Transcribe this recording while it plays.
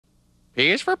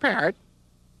P is for parrot.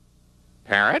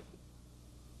 Parrot.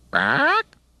 Quack.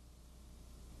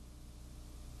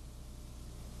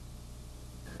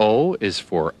 O is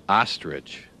for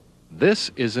ostrich.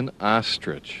 This is an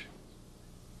ostrich.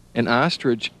 An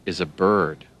ostrich is a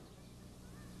bird.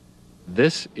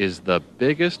 This is the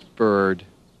biggest bird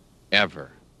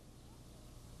ever.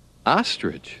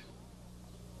 Ostrich.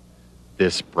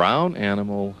 This brown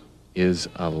animal is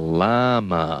a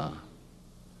llama.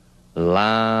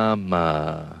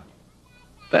 Llama.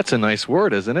 That's a nice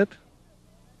word, isn't it?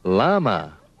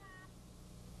 Llama.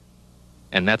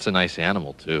 And that's a nice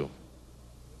animal, too.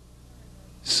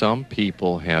 Some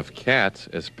people have cats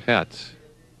as pets.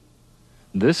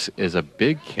 This is a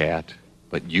big cat,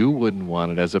 but you wouldn't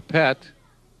want it as a pet.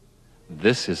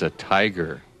 This is a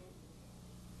tiger.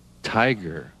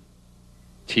 Tiger.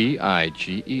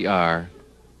 Tiger.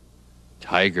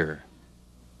 Tiger.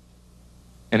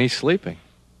 And he's sleeping.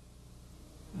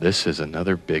 This is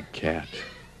another big cat.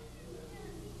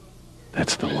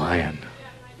 That's the lion.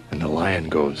 And the lion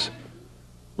goes,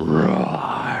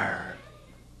 roar.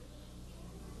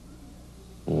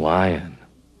 Lion.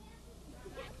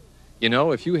 You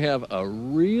know, if you have a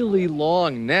really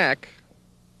long neck,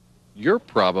 you're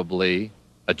probably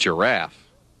a giraffe.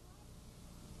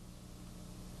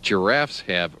 Giraffes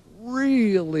have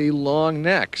really long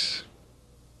necks.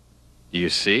 Do you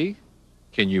see?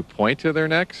 Can you point to their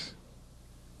necks?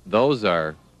 Those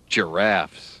are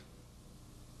giraffes.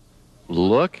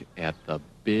 Look at the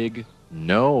big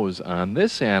nose on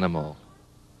this animal.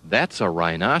 That's a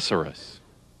rhinoceros.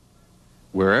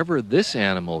 Wherever this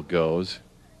animal goes,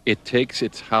 it takes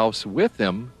its house with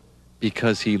him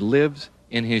because he lives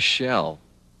in his shell.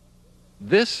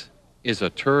 This is a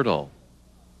turtle.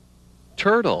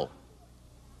 Turtle.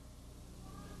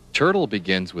 Turtle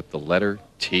begins with the letter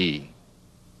T.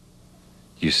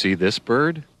 You see this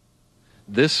bird?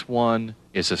 This one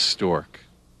is a stork.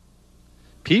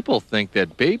 People think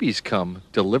that babies come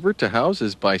delivered to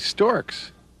houses by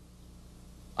storks.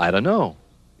 I don't know.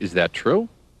 Is that true?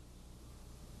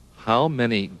 How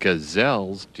many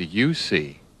gazelles do you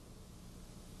see?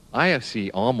 I see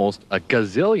almost a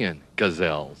gazillion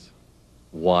gazelles.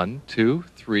 1, 2,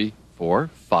 3, 4,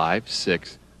 5,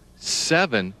 6,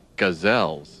 7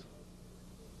 gazelles.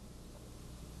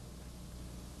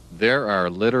 There are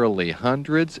literally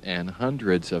hundreds and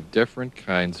hundreds of different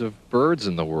kinds of birds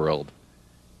in the world.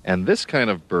 And this kind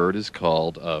of bird is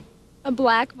called a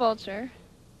black vulture.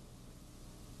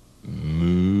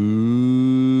 Moo.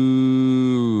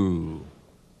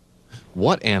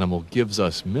 What animal gives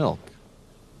us milk?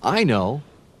 I know.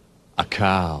 A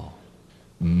cow.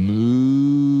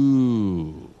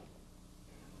 Moo.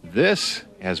 This,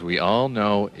 as we all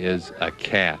know, is a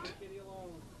cat.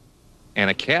 And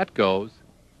a cat goes,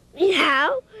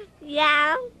 meow,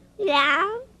 meow,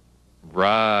 meow.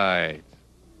 right.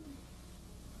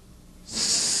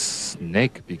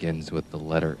 Snake begins with the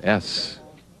letter S.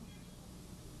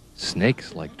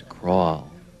 Snakes like to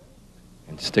crawl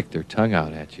and stick their tongue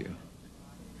out at you.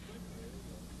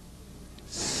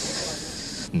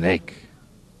 Snake.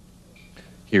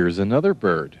 Here's another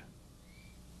bird.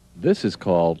 This is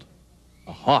called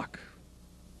a hawk.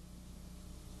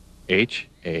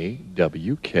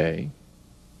 H-A-W-K.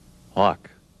 Hawk.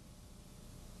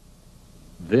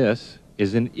 This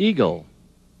is an eagle.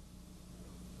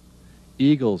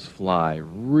 Eagles fly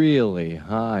really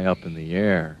high up in the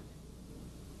air.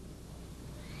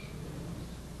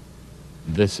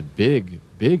 This big,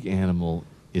 big animal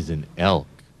is an elk.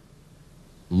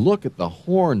 Look at the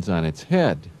horns on its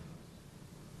head.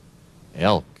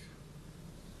 Elk.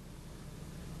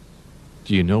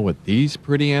 Do you know what these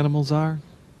pretty animals are?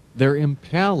 They're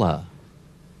impala.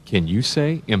 Can you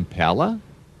say impala?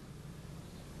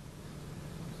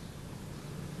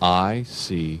 I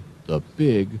see the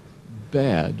big,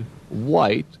 bad,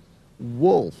 white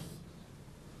wolf.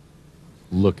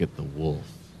 Look at the wolf.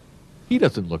 He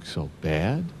doesn't look so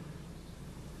bad.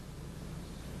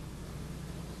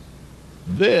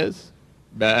 This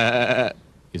bah,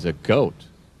 is a goat.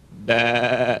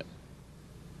 Bah.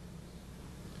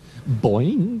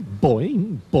 Boing,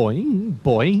 boing, boing,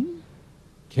 boing.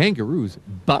 Kangaroos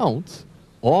bounce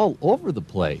all over the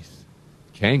place.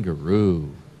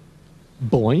 Kangaroo.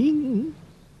 Boing.